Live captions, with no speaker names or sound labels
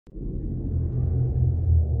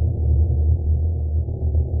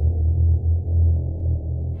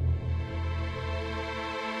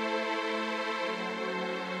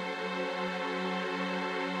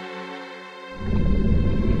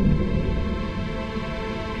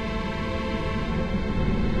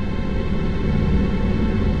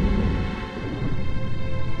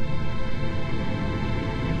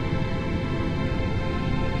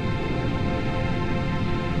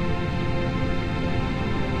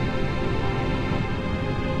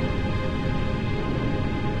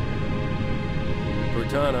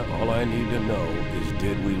Cortana, all I need to know is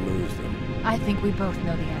did we lose them? I think we both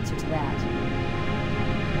know the answer to that.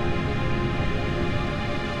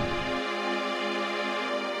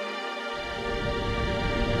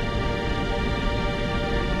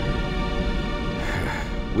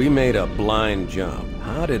 We made a blind jump.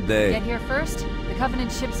 How did they... Get here first? The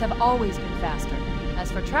Covenant ships have always been faster.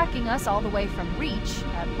 As for tracking us all the way from Reach,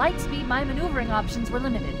 at light speed my maneuvering options were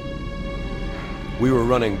limited. We were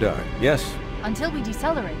running dark, yes? Until we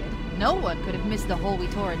decelerated, no one could have missed the hole we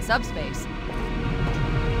tore in subspace.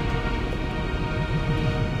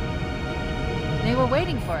 They were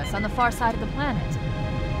waiting for us on the far side of the planet.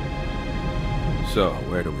 So,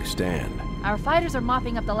 where do we stand? Our fighters are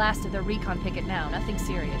mopping up the last of their recon picket now, nothing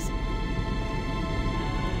serious.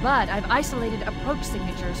 But I've isolated approach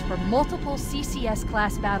signatures for multiple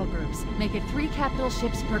CCS-class battle groups. Make it 3 capital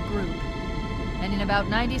ships per group. And in about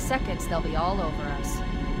 90 seconds, they'll be all over us.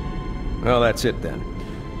 Well, that's it then.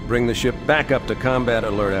 Bring the ship back up to Combat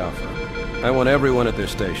Alert Alpha. I want everyone at their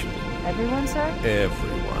stations. Everyone, sir?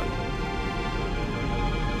 Everyone.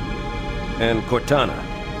 And Cortana.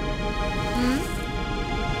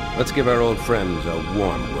 Hmm? Let's give our old friends a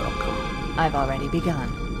warm welcome. I've already begun.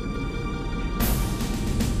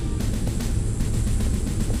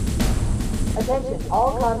 Attention,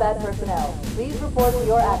 all combat personnel. Please report to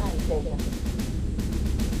your action station.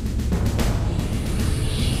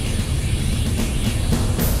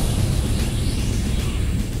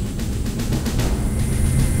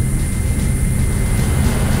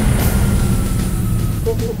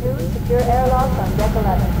 Platoon, secure airlocks on deck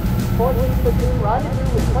 11. 14th platoon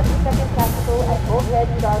rendezvous with 22nd Tactical at Bulkhead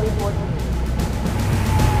Charlie 14.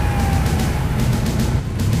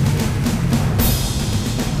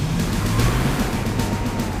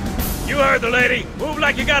 You heard the lady. Move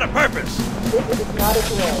like you got a purpose. This is not a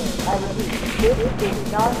drill. I repeat, this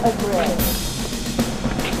is not a drill.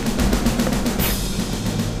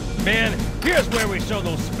 Man, here's where we show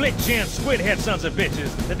those split-chin, squid-head sons of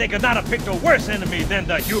bitches that they could not have picked a worse enemy than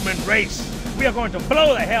the human race. We are going to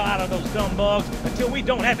blow the hell out of those dumb bugs until we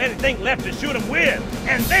don't have anything left to shoot them with.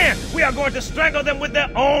 And then we are going to strangle them with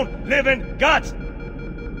their own living guts.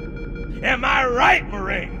 Am I right,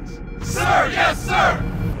 Marines? Sir, yes, sir!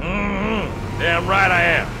 Damn right I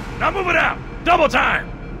am. Now move it out! Double time!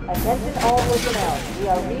 Attention all personnel. We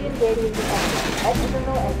are re-engaging the enemy.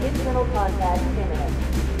 External and internal contact imminent.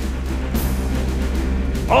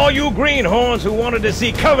 All you greenhorns who wanted to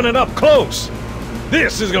see Covenant up close,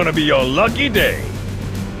 this is gonna be your lucky day.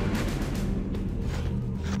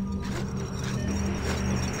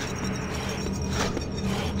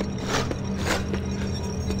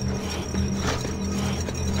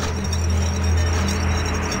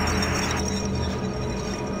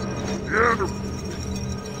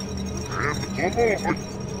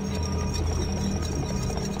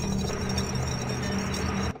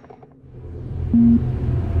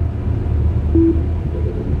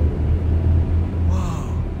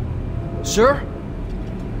 Sir?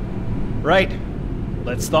 Right.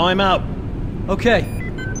 Let's thaw him out. Okay.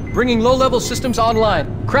 Bringing low-level systems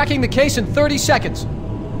online. Cracking the case in 30 seconds.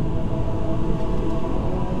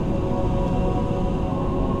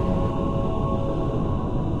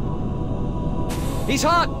 He's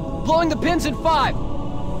hot! Blowing the pins in 5!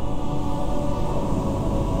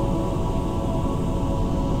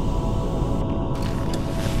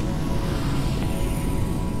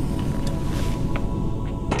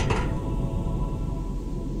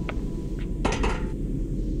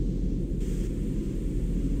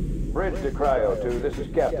 Bridge to Cryo 2, this is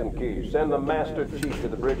Captain Key. Send the Master Chief to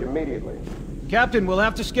the bridge immediately. Captain, we'll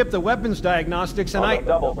have to skip the weapons diagnostics and On the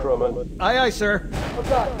double, crewman. Aye, aye, sir. Oh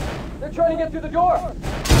god! They're trying to get through the door!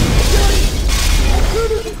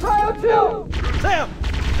 Intruders in Cryo 2! Sam!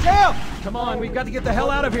 Sam! Come on, we've got to get the hell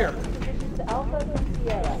out of here! Positions Alpha and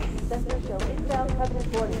Sierra. Sensors show inbound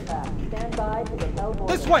Covenant boarding craft. Stand by to repel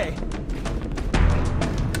boarding. This way!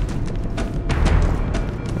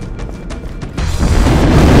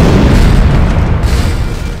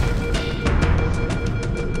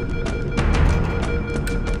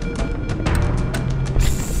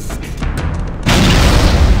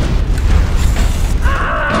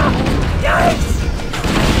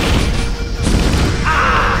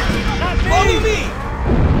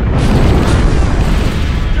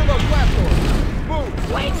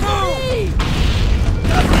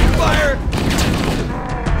 Fire!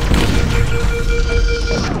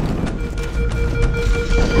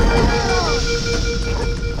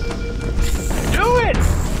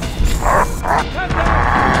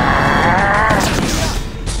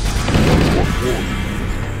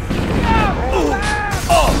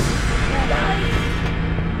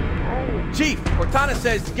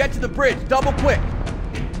 says to get to the bridge, double quick.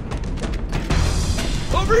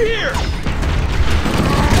 Over here!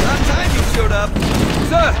 About time you showed up.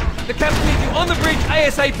 Sir, the captain needs you on the bridge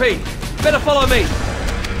ASAP. Better follow me.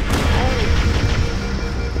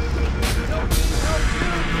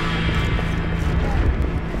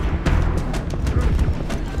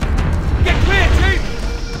 Get clear, Chief!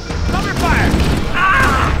 Cover fire!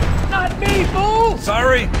 Ah! Not me, fool!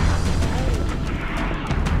 Sorry.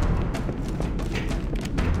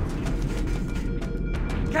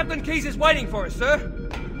 Captain Keyes is waiting for us, sir.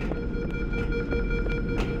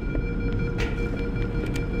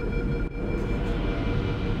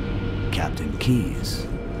 Captain Keyes.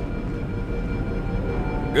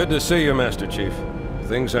 Good to see you, Master Chief.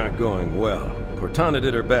 Things aren't going well. Cortana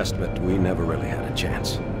did her best, but we never really had a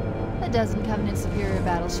chance. A dozen Covenant superior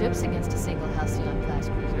battleships against a single Halcyon-class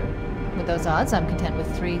cruiser. With those odds, I'm content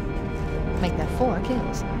with 3, make that 4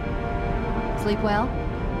 kills. Sleep well?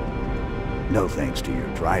 No thanks to your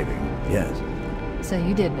driving, yes. So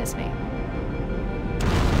you did miss me.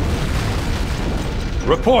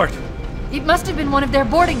 Report! It must have been one of their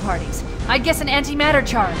boarding parties. I'd guess an antimatter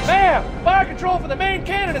charge. Ma'am! Fire control for the main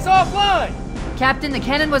cannon is offline! Captain, the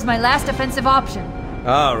cannon was my last offensive option.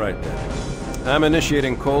 All right, then. I'm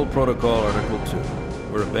initiating Cold Protocol Article 2.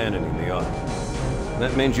 We're abandoning the Autumn.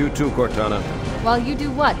 That means you too, Cortana. While you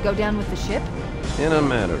do what? Go down with the ship? In a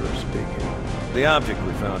manner of speaking. The object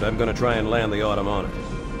we found, I'm gonna try and land the Autumn on it.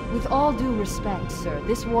 With all due respect, sir,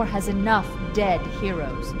 this war has enough dead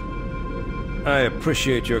heroes. I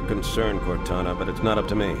appreciate your concern, Cortana, but it's not up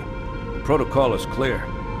to me. Protocol is clear.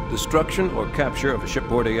 Destruction or capture of a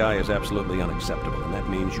shipboard AI is absolutely unacceptable, and that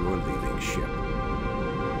means you're leaving ship.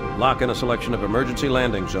 Lock in a selection of emergency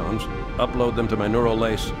landing zones, upload them to my neural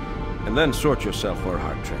lace, and then sort yourself for a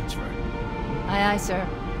heart transfer. Aye, aye, sir.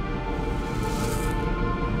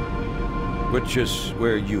 Which is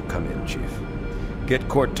where you come in, Chief. Get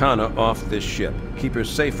Cortana off this ship. Keep her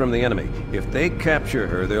safe from the enemy. If they capture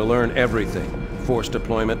her, they'll learn everything. Force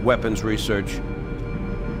deployment, weapons research,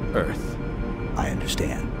 Earth. I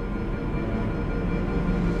understand.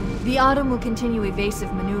 The Autumn will continue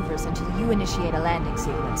evasive maneuvers until you initiate a landing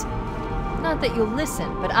sequence. Not that you'll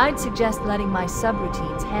listen, but I'd suggest letting my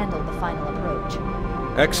subroutines handle the final approach.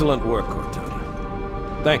 Excellent work, Cortana.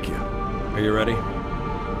 Thank you. Are you ready?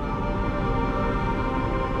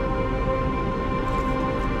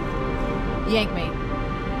 Yank me.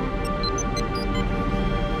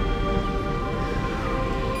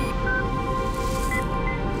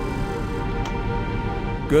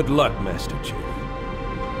 Good luck, Master Chief.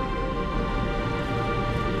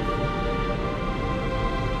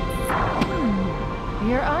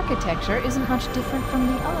 Your architecture isn't much different from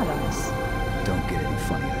the Autumn's. Don't get any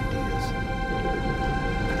funny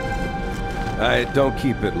ideas. Don't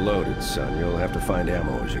keep it loaded, son. You'll have to find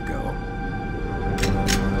ammo as you go.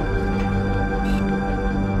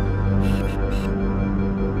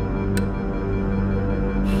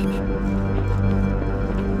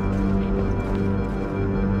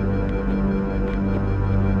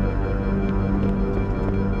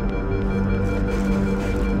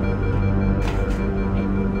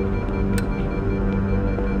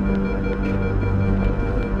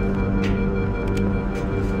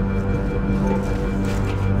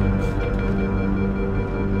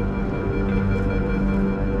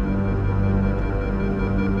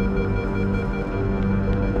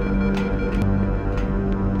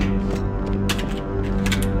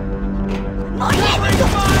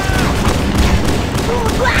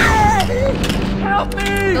 Help me!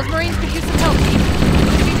 Those Marines could use some help, Chief.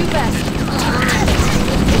 What can you do best?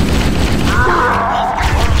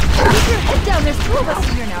 Keep your head down. There's 2 of us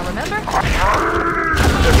in here now, remember?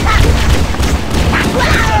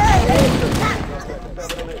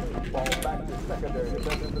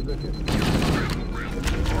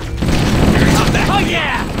 Oh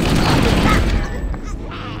yeah!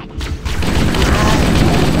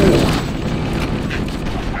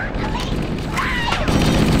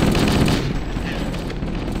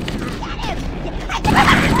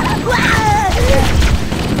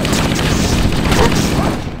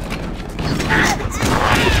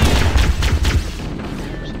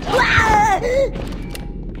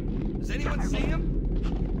 Does anyone see him?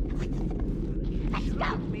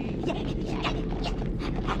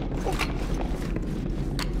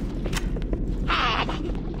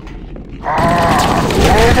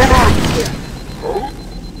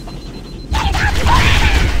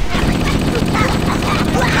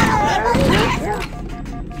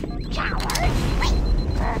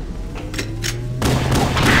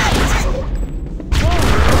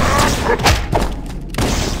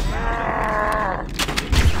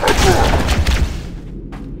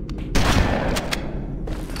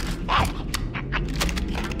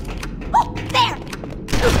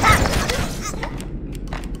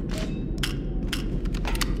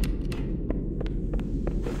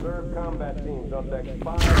 combat teams on deck 5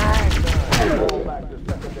 and 9. Fall back to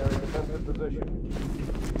secondary defensive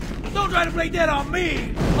position. Don't try to play dead on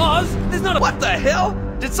me! Oz, there's not a— What the hell?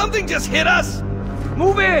 Did something just hit us?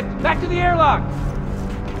 Move in! Back to the airlock!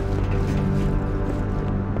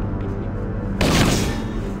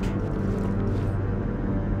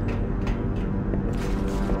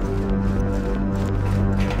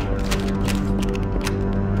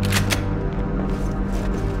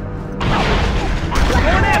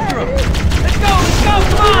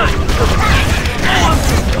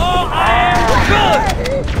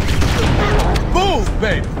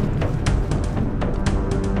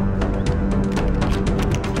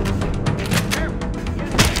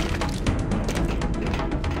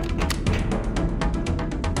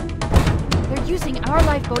 Our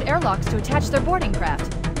lifeboat airlocks to attach their boarding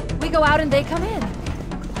craft. We go out and they come in.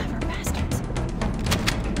 Clever bastards.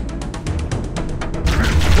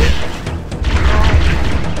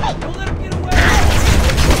 Don't let him get away!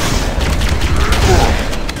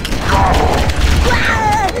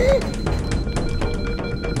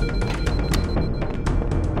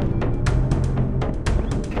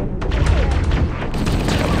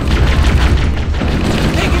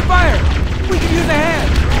 Taking fire! We can use a hand!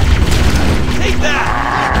 Take that!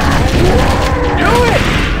 Do it!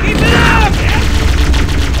 Keep it up!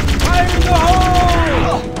 Fire in the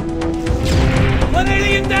hole! One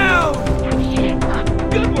alien down!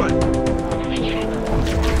 Good one!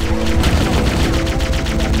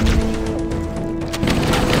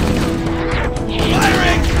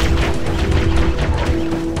 Firing!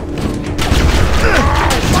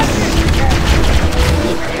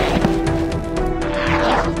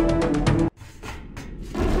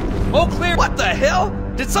 All clear! What the hell?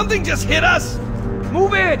 Did something just hit us?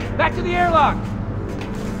 Move in! Back to the airlock!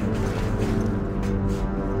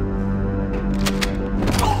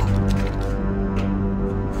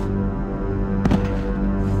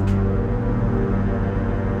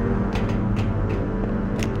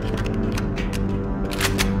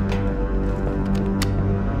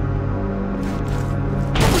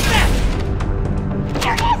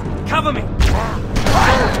 Cover me! You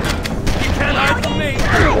can't hide from me!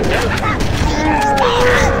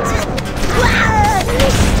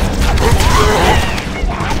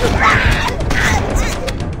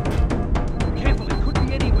 Careful, it could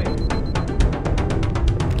be anywhere.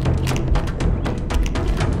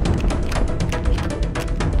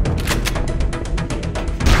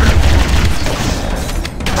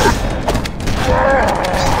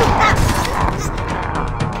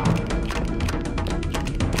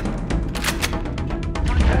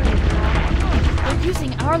 They're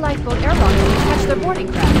using our lifeboat airlock to attach their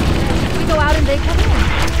boarding craft. We go out and they come in.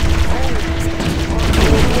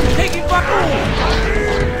 Taking fire!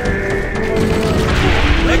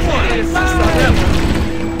 Next one is them.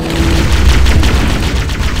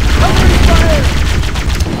 Covering fire!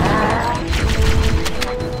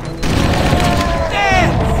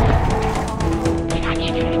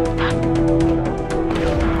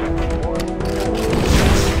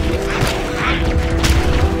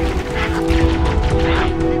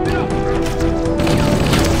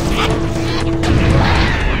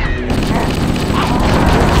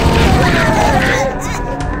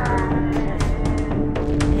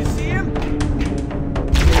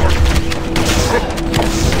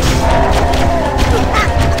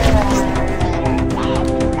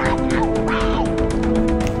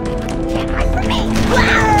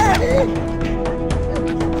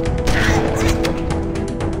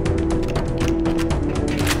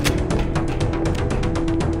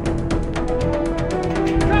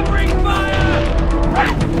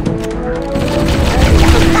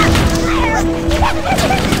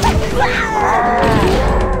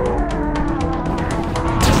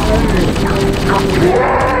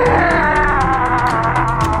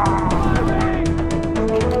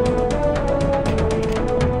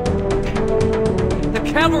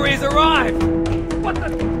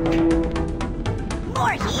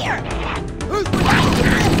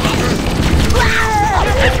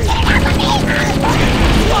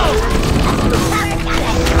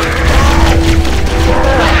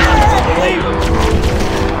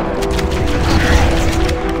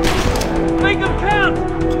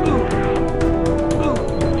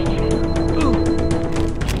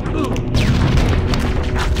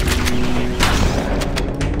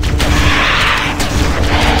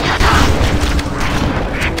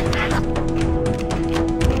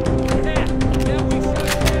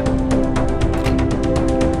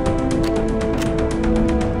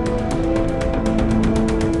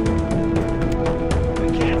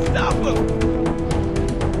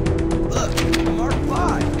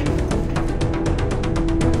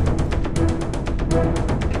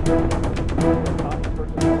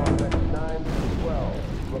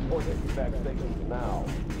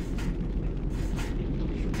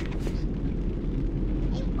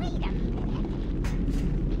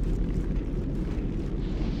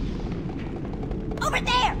 Over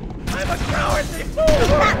there! I'm a cowardly fool!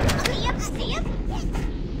 See him? See him?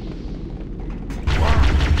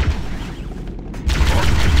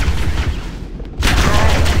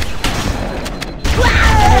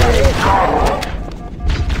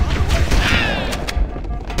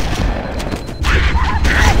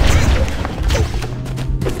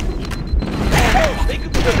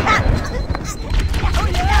 Oh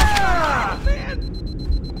yeah! Man!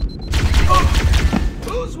 Oh,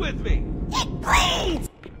 who's with me? Please!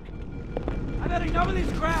 I've had enough of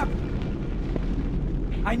this crap!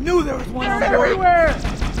 I knew there was one They're on board! everywhere!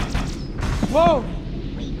 Whoa!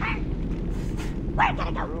 We're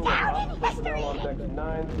gonna go down in history! On decks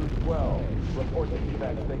 9 through 12. Report to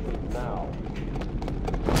evac stations now.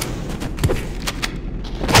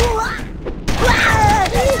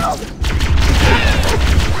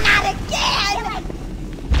 Not again!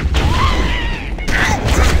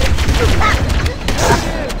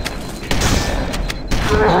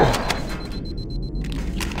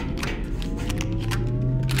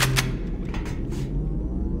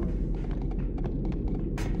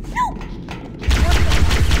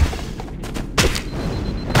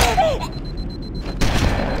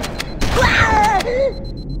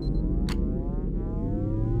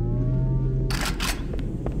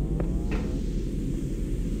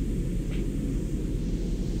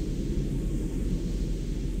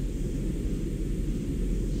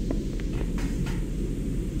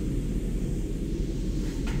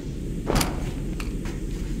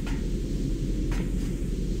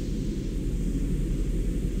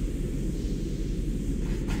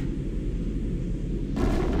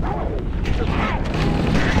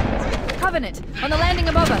 Covenant, on the landing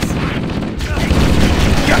above us.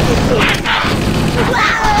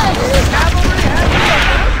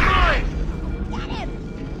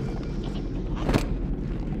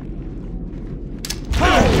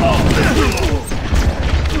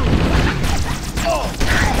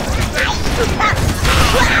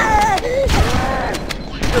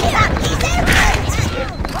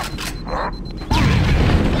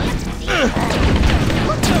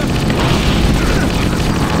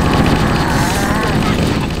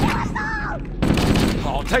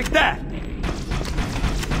 I'll take that!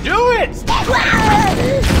 Do it!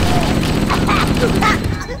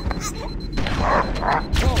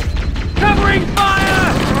 Covering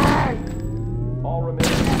fire! All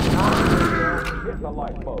remaining hit the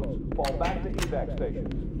lifeboats. Fall back to evac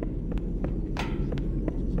stations.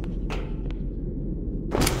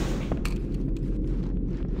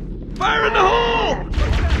 Fire in the hole!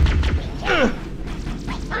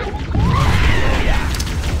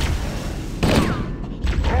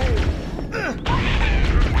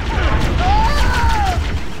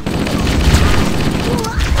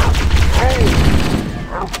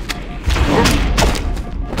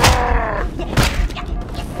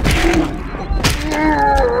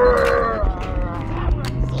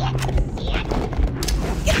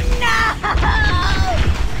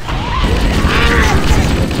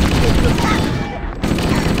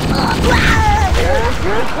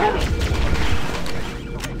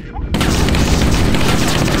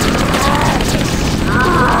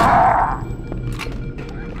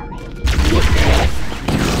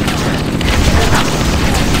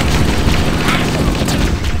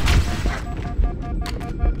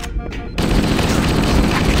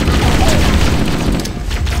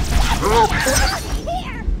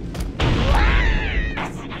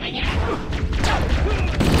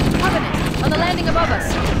 Covenant, on the landing above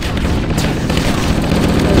us.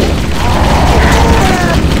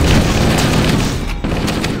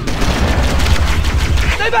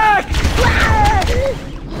 Stay back!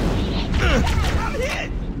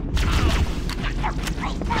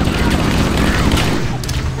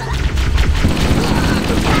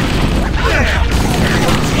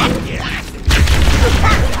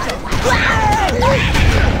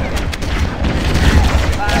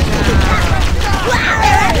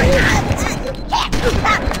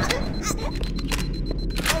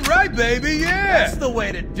 All right, baby, yeah! That's the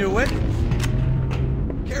way to do it!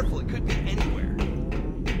 Careful, it could be anywhere.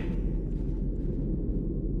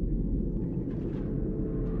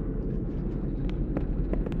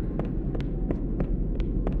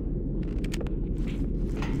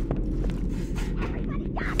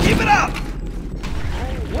 Keep it up!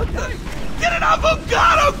 What the? Get it up! Oh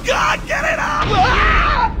God! Oh God! Get it up!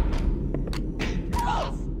 Ah!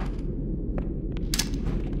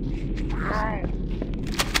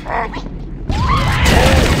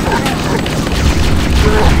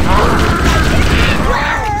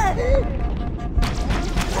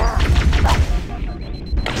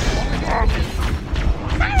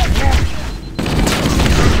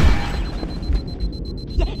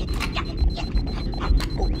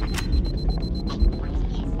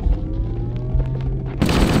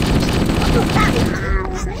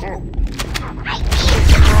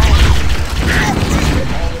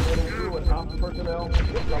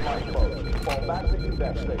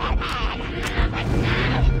 Going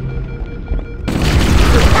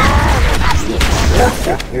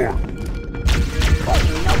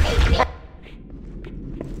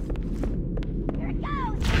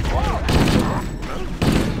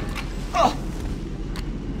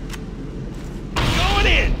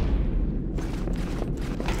in!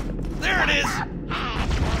 There it is!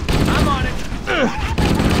 I'm on it!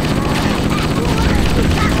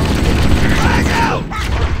 Flag out!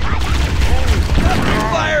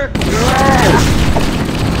 Fire!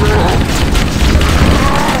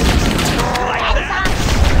 Like that!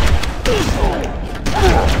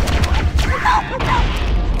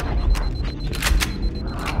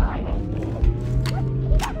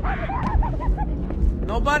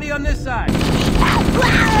 Nobody on this side.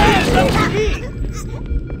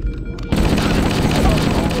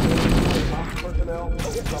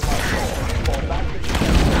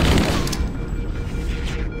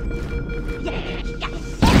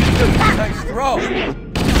 Nice throw.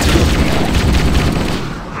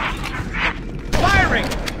 Firing!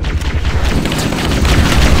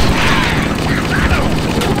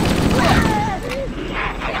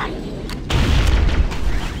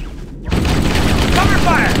 Cover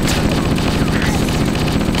fire!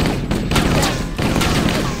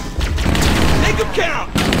 Make them count!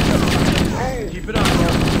 Keep it up.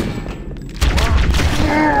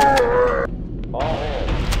 All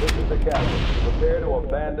hands, this is the captain. Prepare to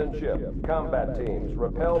abandon ship. Combat teams,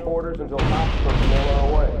 repel boarders until ops personnel are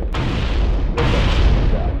away.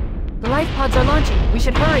 The life pods are launching. We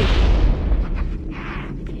should hurry.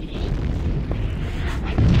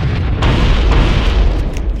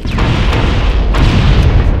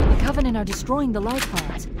 The Covenant are destroying the life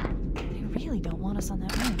pods. They really don't want us on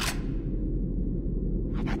that ring.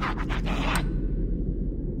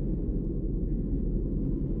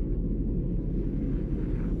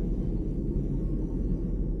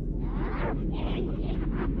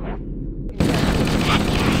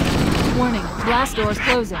 Warning, blast doors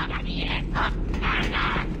closing. We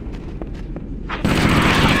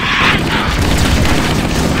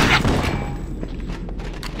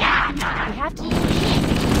have to use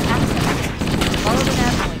access. Follow the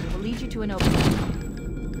nav point. It will lead you to an opening.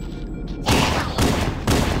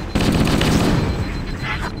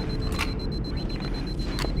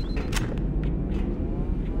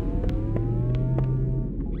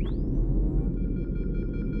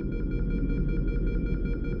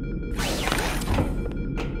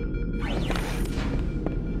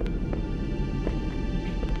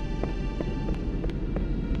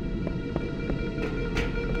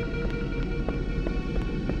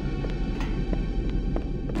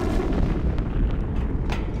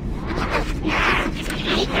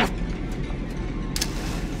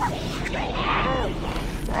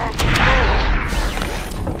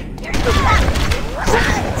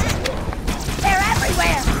 They're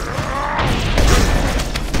everywhere!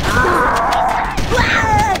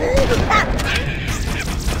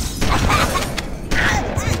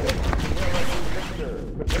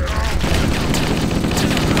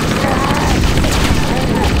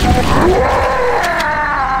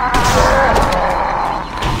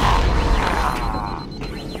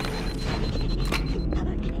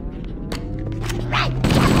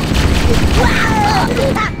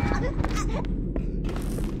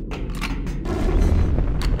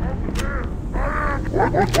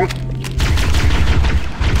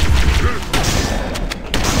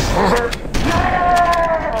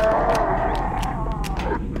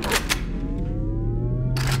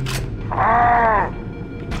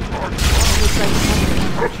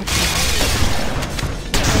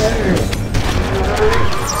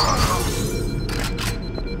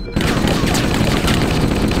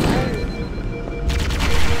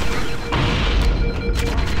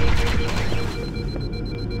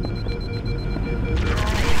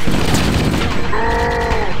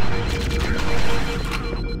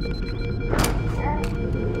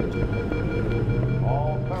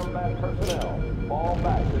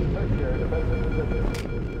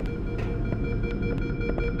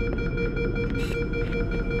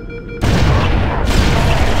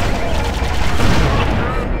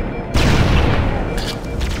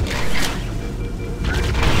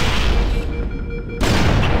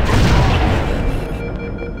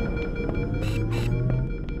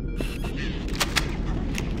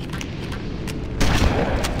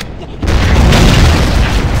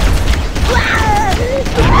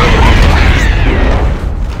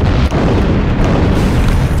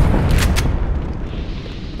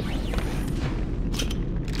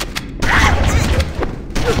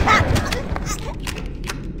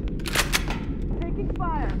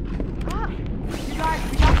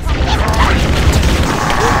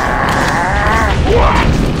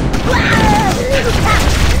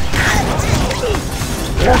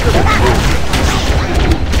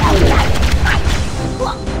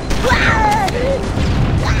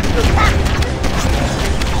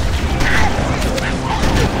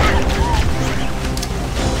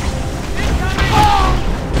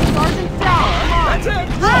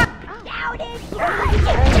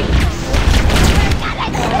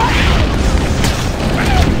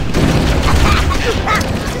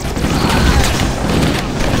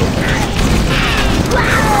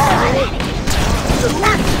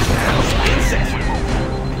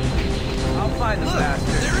 find the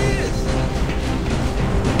bastard. There he is!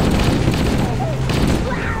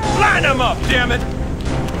 Line him up, damn it!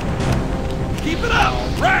 Keep it up!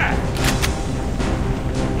 Right!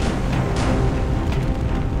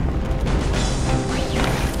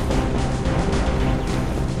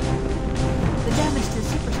 The damage to the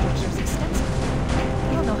superstructure is extensive.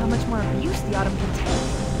 I don't know how much more abuse the Autumn can take.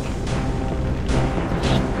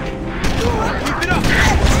 Keep it up!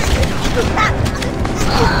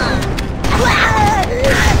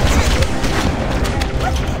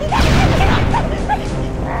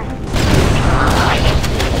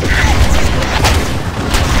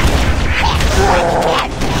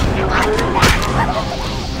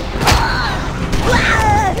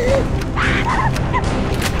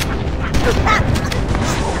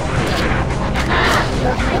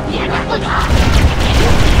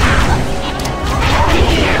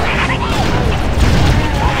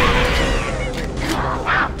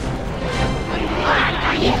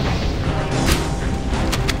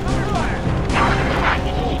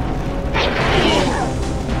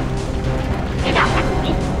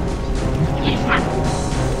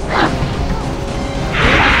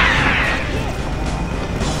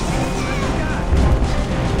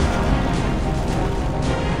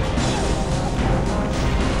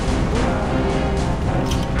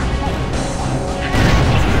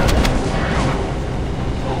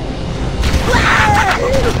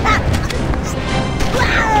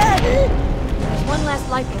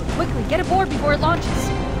 Quickly, get aboard before it launches.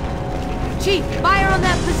 Chief, fire on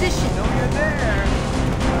that position. Know you're there.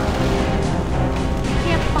 You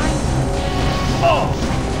can't find it.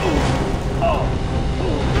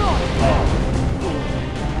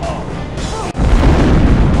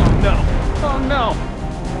 Oh no!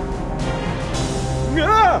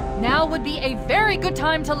 Now would be a very good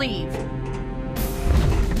time to leave.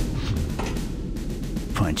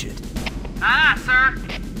 Punch it. Aye, sir.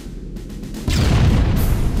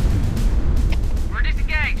 We're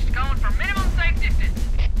disengaged, going for minimum safe distance.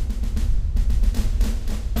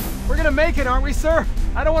 We're gonna make it, aren't we, sir?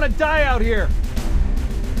 I don't want to die out here.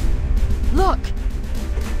 Look!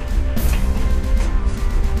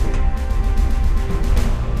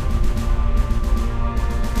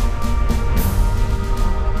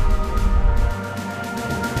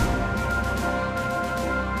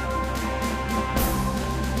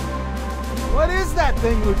 What is that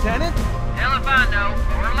thing, Lieutenant? Hell if I know,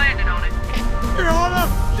 but we're landing on it. You're on him!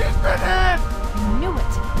 She's been hit! I knew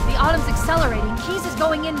it. The Autumn's accelerating. Keys is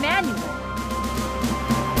going in manual.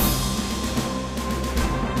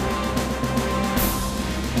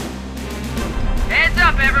 Heads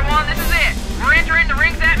up, everyone. This is it. We're entering the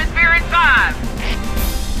ring's atmosphere in 5.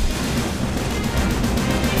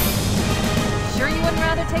 Sure you wouldn't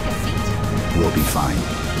rather take a seat? We'll be fine.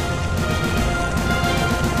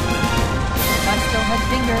 If I still had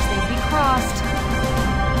fingers, they'd be crossed.